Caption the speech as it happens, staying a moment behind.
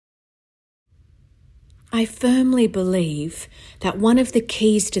I firmly believe that one of the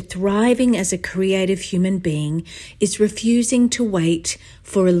keys to thriving as a creative human being is refusing to wait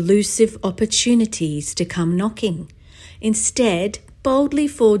for elusive opportunities to come knocking. Instead, boldly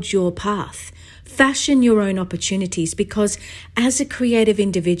forge your path. Fashion your own opportunities, because as a creative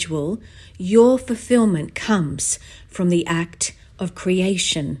individual, your fulfillment comes from the act of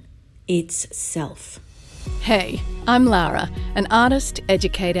creation itself. Hey, I'm Lara, an artist,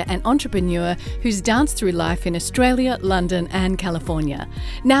 educator and entrepreneur who's danced through life in Australia, London and California.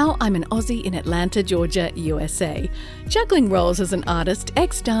 Now I'm an Aussie in Atlanta, Georgia, USA. Juggling roles as an artist,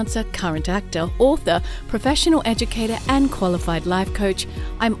 ex-dancer, current actor, author, professional educator and qualified life coach,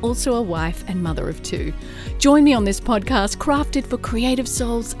 I'm also a wife and mother of two. Join me on this podcast crafted for creative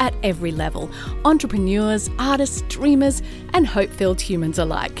souls at every level, entrepreneurs, artists, dreamers and hope-filled humans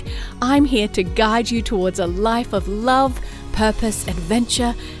alike. I'm here to guide you towards a life of love, purpose,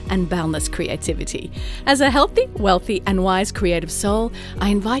 adventure, and boundless creativity. As a healthy, wealthy, and wise creative soul, I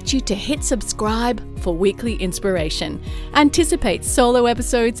invite you to hit subscribe for weekly inspiration. Anticipate solo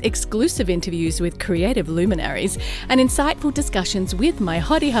episodes, exclusive interviews with creative luminaries, and insightful discussions with my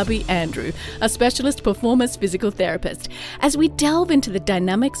hottie hubby, Andrew, a specialist performance physical therapist, as we delve into the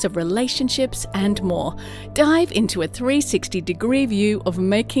dynamics of relationships and more. Dive into a 360-degree view of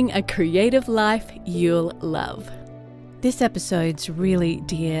making a creative life you'll love. This episode's really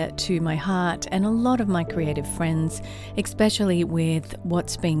dear to my heart and a lot of my creative friends, especially with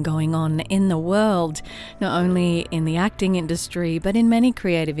what's been going on in the world, not only in the acting industry, but in many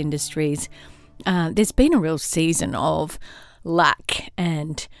creative industries. There's been a real season of lack,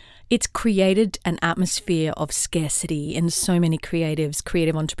 and it's created an atmosphere of scarcity in so many creatives,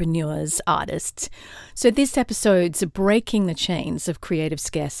 creative entrepreneurs, artists. So this episode's breaking the chains of creative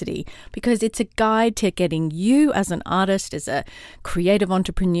scarcity, because it's a guide to getting you as an artist, as a creative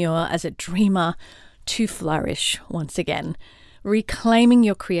entrepreneur, as a dreamer, to flourish once again. Reclaiming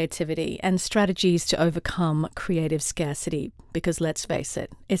your creativity and strategies to overcome creative scarcity, because let's face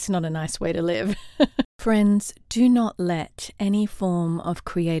it, it's not a nice way to live. Friends, do not let any form of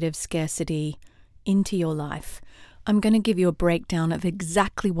creative scarcity into your life. I'm going to give you a breakdown of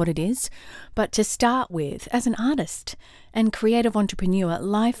exactly what it is, but to start with, as an artist and creative entrepreneur,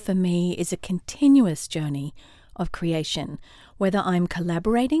 life for me is a continuous journey of creation, whether I'm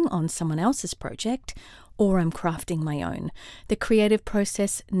collaborating on someone else's project or I'm crafting my own. The creative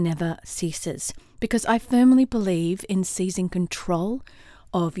process never ceases, because I firmly believe in seizing control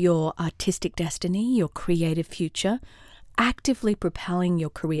of your artistic destiny, your creative future, actively propelling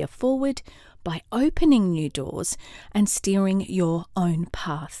your career forward by opening new doors and steering your own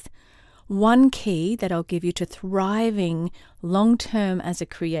path. One key that I'll give you to thriving long-term as a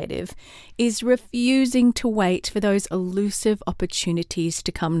creative is refusing to wait for those elusive opportunities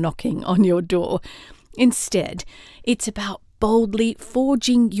to come knocking on your door. Instead, it's about boldly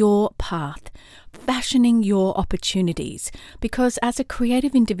forging your path, fashioning your opportunities, because as a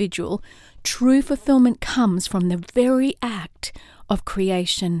creative individual, true fulfillment comes from the very act of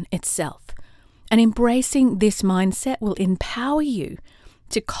creation itself. And embracing this mindset will empower you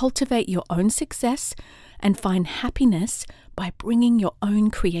to cultivate your own success and find happiness by bringing your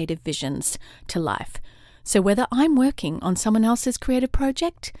own creative visions to life. So whether I'm working on someone else's creative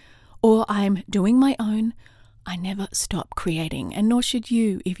project or I'm doing my own, I never stop creating, and nor should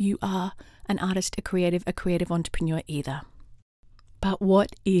you if you are an artist, a creative entrepreneur either. But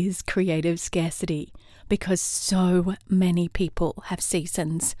what is creative scarcity? Because so many people have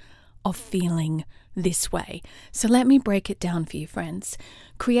seasons of feeling this way. So let me break it down for you, friends.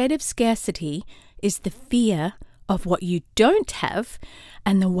 Creative scarcity is the fear of what you don't have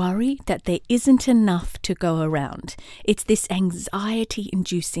and the worry that there isn't enough to go around. It's this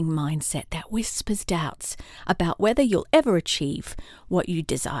anxiety-inducing mindset that whispers doubts about whether you'll ever achieve what you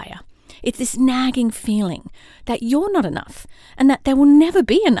desire. It's this nagging feeling that you're not enough and that there will never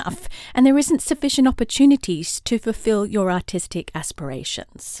be enough and there isn't sufficient opportunities to fulfill your artistic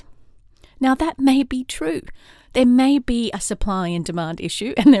aspirations. Now, that may be true. There may be a supply and demand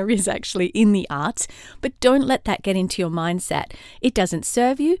issue, and there is actually in the arts, but don't let that get into your mindset. It doesn't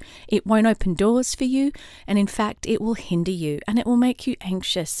serve you, it won't open doors for you, and in fact, it will hinder you and it will make you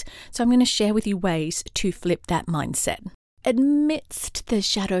anxious. So I'm going to share with you ways to flip that mindset. Amidst the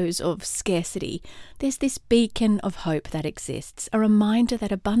shadows of scarcity, there's this beacon of hope that exists, a reminder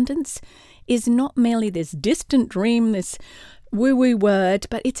that abundance is not merely this distant dream, this woo-woo word,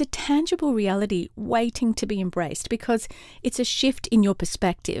 but it's a tangible reality waiting to be embraced, because it's a shift in your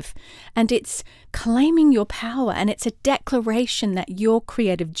perspective and it's claiming your power, and it's a declaration that your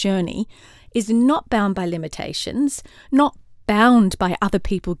creative journey is not bound by limitations, not bound by other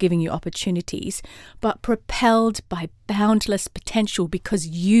people giving you opportunities, but propelled by boundless potential because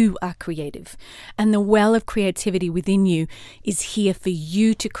you are creative. And the well of creativity within you is here for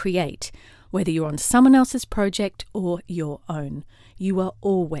you to create, whether you're on someone else's project or your own. You are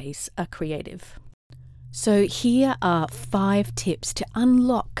always a creative. So here are 5 tips to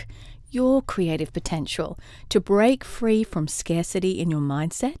unlock your creative potential, to break free from scarcity in your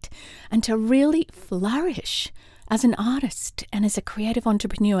mindset, and to really flourish as an artist and as a creative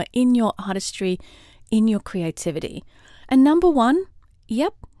entrepreneur in your artistry, in your creativity. And number 1,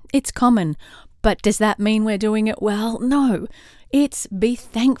 yep, it's common. But does that mean we're doing it well? No. It's be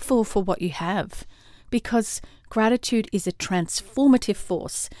thankful for what you have, because gratitude is a transformative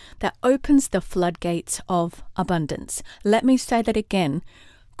force that opens the floodgates of abundance. Let me say that again.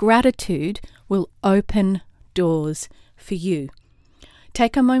 Gratitude will open doors for you.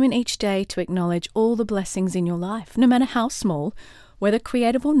 Take a moment each day to acknowledge all the blessings in your life, no matter how small, whether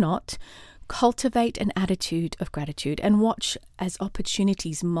creative or not. Cultivate an attitude of gratitude and watch as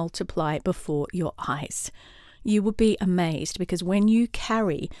opportunities multiply before your eyes. You will be amazed, because when you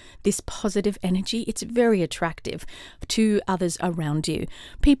carry this positive energy, it's very attractive to others around you.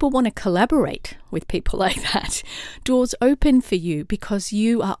 People want to collaborate with people like that. Doors open for you because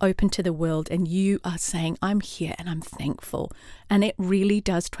you are open to the world and you are saying, I'm here and I'm thankful. And it really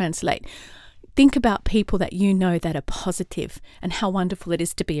does translate. Think about people that you know that are positive and how wonderful it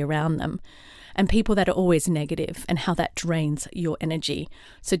is to be around them. And people that are always negative and how that drains your energy.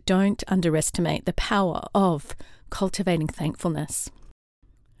 So don't underestimate the power of cultivating thankfulness.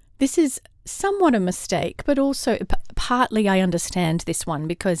 This is somewhat a mistake, but also partly I understand this one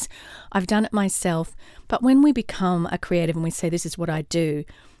because I've done it myself. But when we become a creative and we say, this is what I do,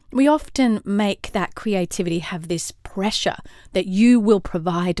 we often make that creativity have this pressure that you will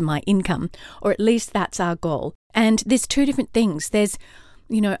provide my income, or at least that's our goal. And there's 2 different things. There's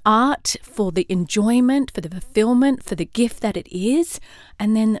art for the enjoyment, for the fulfillment, for the gift that it is,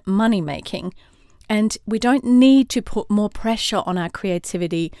 and then money making. And we don't need to put more pressure on our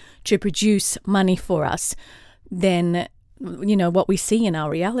creativity to produce money for us than, what we see in our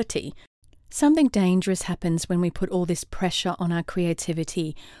reality. Something dangerous happens when we put all this pressure on our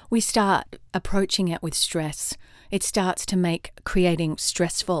creativity. We start approaching it with stress. It starts to make creating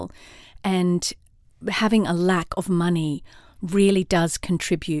stressful, and having a lack of money really does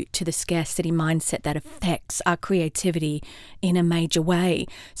contribute to the scarcity mindset that affects our creativity in a major way.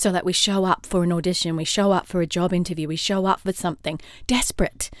 So that we show up for an audition, we show up for a job interview, we show up for something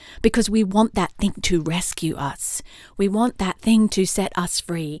desperate because we want that thing to rescue us. We want that thing to set us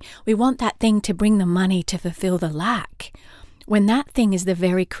free. We want that thing to bring the money to fulfill the lack. When that thing is the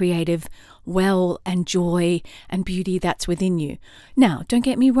very creative well and joy and beauty that's within you. Now, don't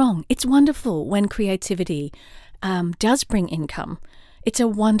get me wrong. It's wonderful when creativity does bring income. It's a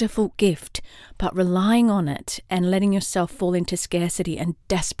wonderful gift, but relying on it and letting yourself fall into scarcity and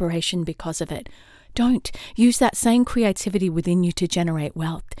desperation because of it. Don't use that same creativity within you to generate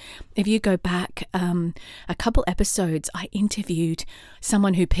wealth. If you go back a couple episodes, I interviewed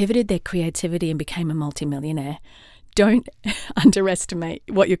someone who pivoted their creativity and became a multimillionaire. Don't underestimate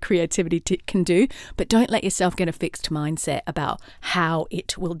what your creativity can do, but don't let yourself get a fixed mindset about how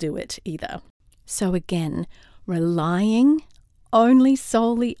it will do it either. So again, relying only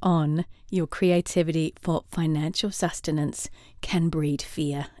solely on your creativity for financial sustenance can breed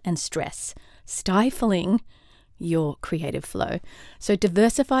fear and stress, stifling your creative flow. So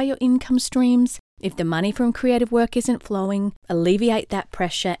diversify your income streams. If the money from creative work isn't flowing, alleviate that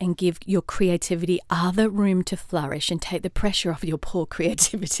pressure and give your creativity other room to flourish and take the pressure off your poor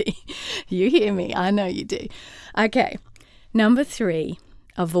creativity. You hear me? I know you do. Okay, number 3.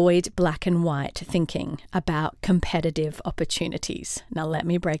 Avoid black and white thinking about competitive opportunities. Now, let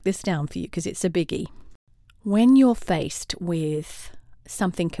me break this down for you because it's a biggie. When you're faced with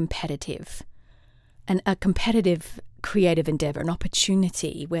something competitive, and a competitive creative endeavor, an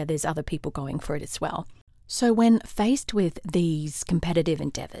opportunity where there's other people going for it as well. So when faced with these competitive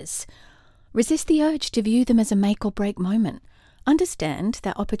endeavors, resist the urge to view them as a make or break moment. Understand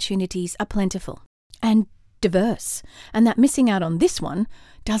that opportunities are plentiful and diverse, and that missing out on this one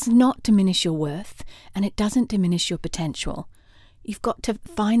does not diminish your worth, and it doesn't diminish your potential. You've got to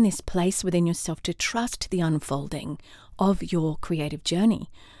find this place within yourself to trust the unfolding of your creative journey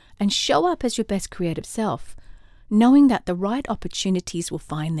and show up as your best creative self, knowing that the right opportunities will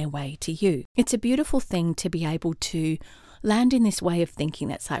find their way to you. It's a beautiful thing to be able to land in this way of thinking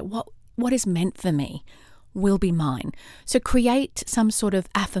that's like, what is meant for me? will be mine. So create some sort of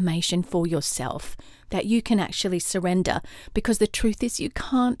affirmation for yourself that you can actually surrender, because the truth is you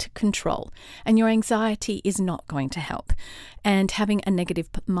can't control, and your anxiety is not going to help. And having a negative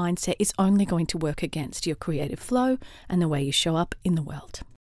mindset is only going to work against your creative flow and the way you show up in the world.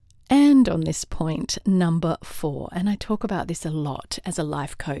 And on this point, number 4, and I talk about this a lot as a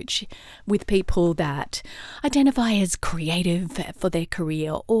life coach with people that identify as creative for their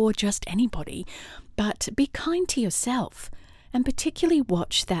career or just anybody, but be kind to yourself and particularly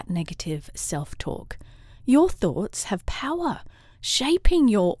watch that negative self-talk. Your thoughts have power, shaping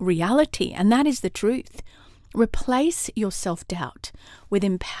your reality, and that is the truth. Replace your self-doubt with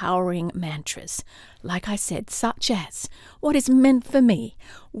empowering mantras, like I said, such as, what is meant for me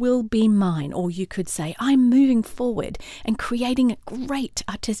will be mine, or you could say, I'm moving forward and creating a great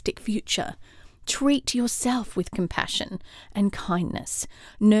artistic future. Treat yourself with compassion and kindness,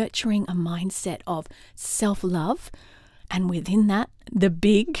 nurturing a mindset of self-love, and within that, the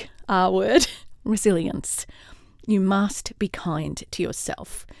big R word, resilience. You must be kind to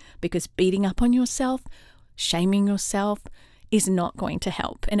yourself, because beating up on yourself, shaming yourself is not going to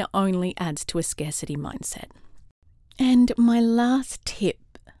help, and it only adds to a scarcity mindset. And my last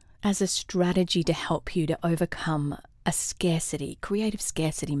tip as a strategy to help you to overcome a creative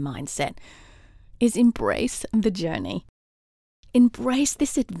scarcity mindset is embrace the journey. Embrace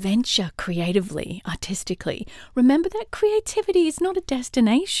this adventure creatively, artistically. Remember that creativity is not a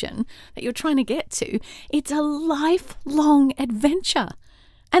destination that you're trying to get to. It's a lifelong adventure.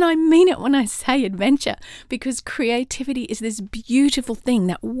 And I mean it when I say adventure, because creativity is this beautiful thing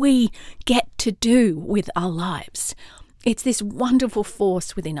that we get to do with our lives. It's this wonderful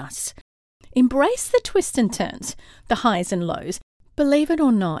force within us. Embrace the twists and turns, the highs and lows. Believe it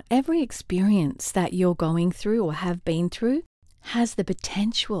or not, every experience that you're going through or have been through has the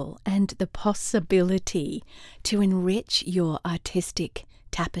potential and the possibility to enrich your artistic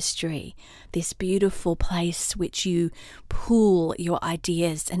tapestry, this beautiful place which you pull your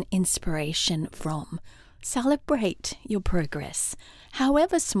ideas and inspiration from. Celebrate your progress,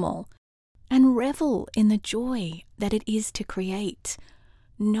 however small, and revel in the joy that it is to create,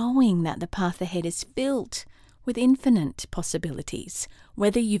 knowing that the path ahead is filled with infinite possibilities,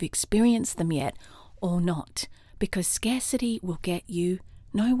 whether you've experienced them yet or not, because scarcity will get you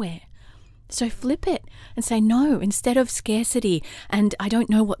nowhere. So flip it and say, no, instead of scarcity and I don't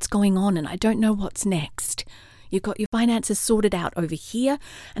know what's going on and I don't know what's next. You've got your finances sorted out over here,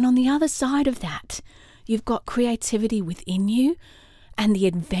 and on the other side of that, you've got creativity within you and the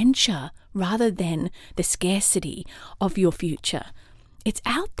adventure rather than the scarcity of your future. It's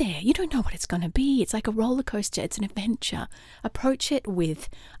out there. You don't know what it's going to be. It's like a roller coaster. It's an adventure. Approach it with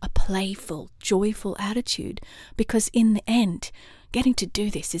a playful, joyful attitude, because in the end, getting to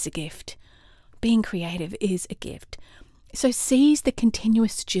do this is a gift. Being creative is a gift. So seize the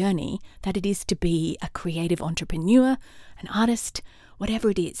continuous journey that it is to be a creative entrepreneur, an artist, whatever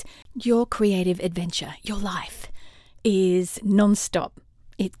it is. Your creative adventure, your life, is non-stop.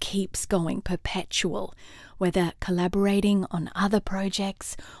 It keeps going, perpetual. Whether collaborating on other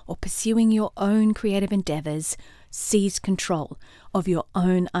projects or pursuing your own creative endeavors, seize control of your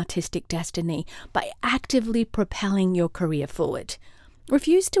own artistic destiny by actively propelling your career forward.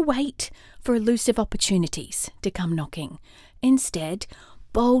 Refuse to wait for elusive opportunities to come knocking. Instead,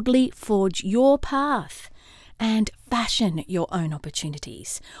 boldly forge your path and fashion your own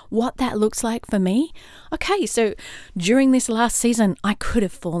opportunities. What that looks like for me? Okay, so during this last season, I could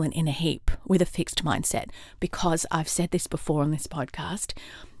have fallen in a heap with a fixed mindset, because I've said this before on this podcast,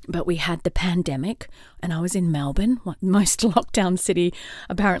 but we had the pandemic and I was in Melbourne, most lockdown city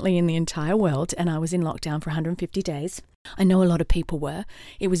apparently in the entire world, and I was in lockdown for 150 days. I know a lot of people were.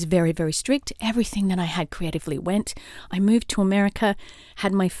 It was very, very strict. Everything that I had creatively went. I moved to America,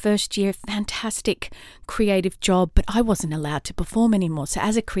 had my first year, fantastic creative job, but I wasn't allowed to perform anymore. So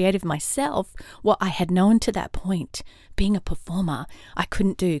as a creative myself, what I had known to that point, being a performer, I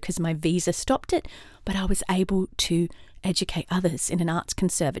couldn't do because my visa stopped it, but I was able to educate others in an arts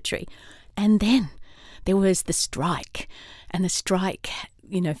conservatory. And then there was the strike, and the strike,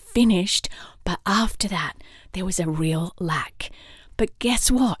 finished, but after that, there was a real lack. But guess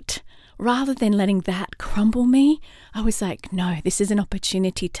what? Rather than letting that crumble me, I was like, no, this is an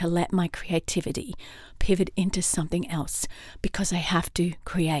opportunity to let my creativity pivot into something else, because I have to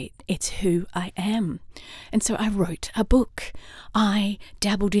create. It's who I am. And so I wrote a book. I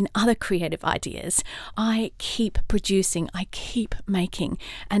dabbled in other creative ideas. I keep producing. I keep making.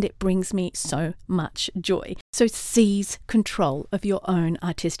 And it brings me so much joy. So seize control of your own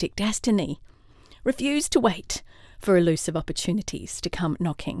artistic destiny. Refuse to wait for elusive opportunities to come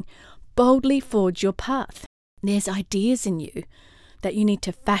knocking. Boldly forge your path. There's ideas in you that you need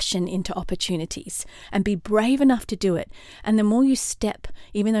to fashion into opportunities and be brave enough to do it. And the more you step,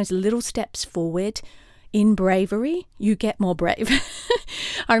 even those little steps forward in bravery, you get more brave.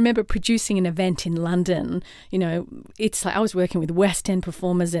 I remember producing an event in London. It's like I was working with West End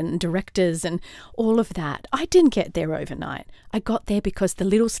performers and directors and all of that. I didn't get there overnight. I got there because the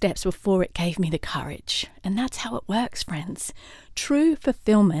little steps before it gave me the courage. And that's how it works, friends. True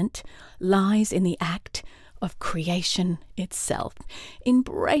fulfillment lies in the act of creation itself.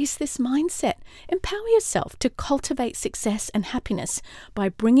 Embrace this mindset. Empower yourself to cultivate success and happiness by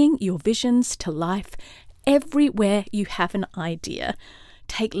bringing your visions to life everywhere you have an idea.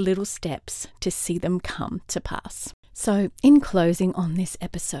 Take little steps to see them come to pass. So, in closing on this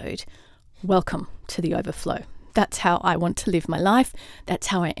episode, welcome to the overflow. That's how I want to live my life. That's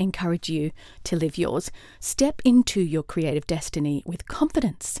how I encourage you to live yours. Step into your creative destiny with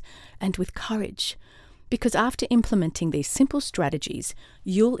confidence and with courage. Because after implementing these simple strategies,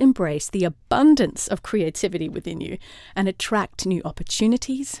 you'll embrace the abundance of creativity within you and attract new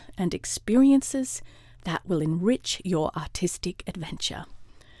opportunities and experiences that will enrich your artistic adventure,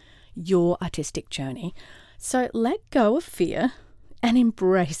 your artistic journey. So let go of fear and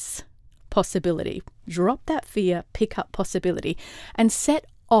embrace possibility. Drop that fear, pick up possibility, and set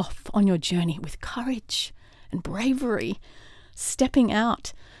off on your journey with courage and bravery, stepping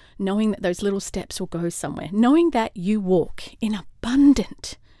out, knowing that those little steps will go somewhere, knowing that you walk in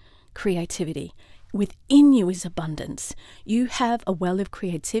abundant creativity. Within you is abundance. You have a well of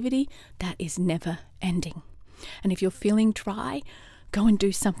creativity that is never ending. And if you're feeling dry, go and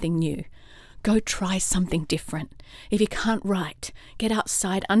do something new. Go try something different. If you can't write, get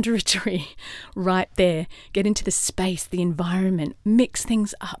outside under a tree, right there. Get into the space, the environment, mix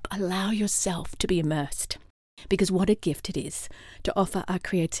things up. Allow yourself to be immersed. Because what a gift it is to offer our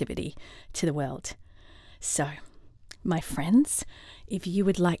creativity to the world. So, my friends, if you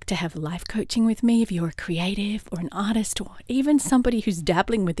would like to have life coaching with me, if you're a creative or an artist or even somebody who's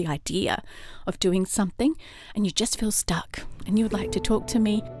dabbling with the idea of doing something and you just feel stuck and you would like to talk to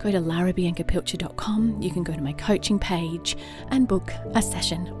me, go to larabiancapilcher.com. You can go to my coaching page and book a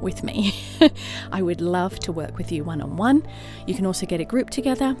session with me. I would love to work with you one-on-one. You can also get a group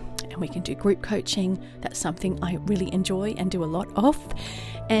together and we can do group coaching. That's something I really enjoy and do a lot of.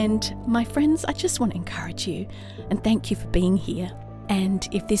 And my friends, I just want to encourage you and thank you for being here. And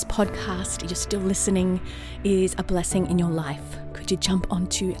if this podcast, you're still listening, is a blessing in your life, could you jump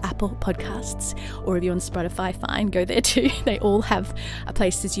onto Apple Podcasts? Or if you're on Spotify, fine, go there too. They all have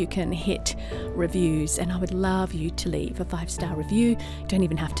places you can hit reviews. And I would love you to leave a 5-star review. You don't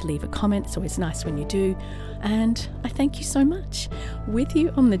even have to leave a comment. It's always nice when you do. And I thank you so much. With you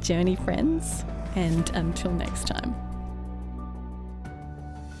on the journey, friends. And until next time.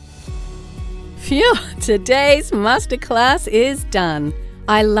 Phew, today's masterclass is done.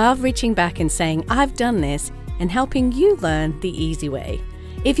 I love reaching back and saying, I've done this, and helping you learn the easy way.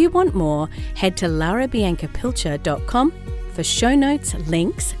 If you want more, head to larabiancapilcher.com for show notes,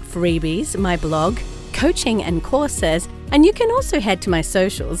 links, freebies, my blog, coaching and courses, and you can also head to my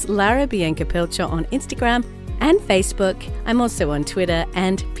socials, Lara Bianca Pilcher on Instagram and Facebook. I'm also on Twitter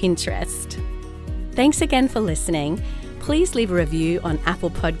and Pinterest. Thanks again for listening. Please leave a review on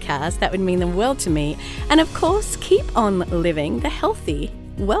Apple Podcasts. That would mean the world to me. And of course, keep on living the healthy,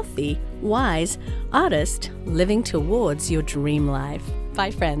 wealthy, wise artist living towards your dream life.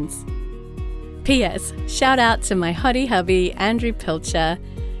 Bye, friends. P.S. Shout out to my hottie hubby, Andrew Pilcher,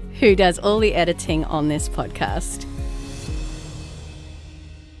 who does all the editing on this podcast.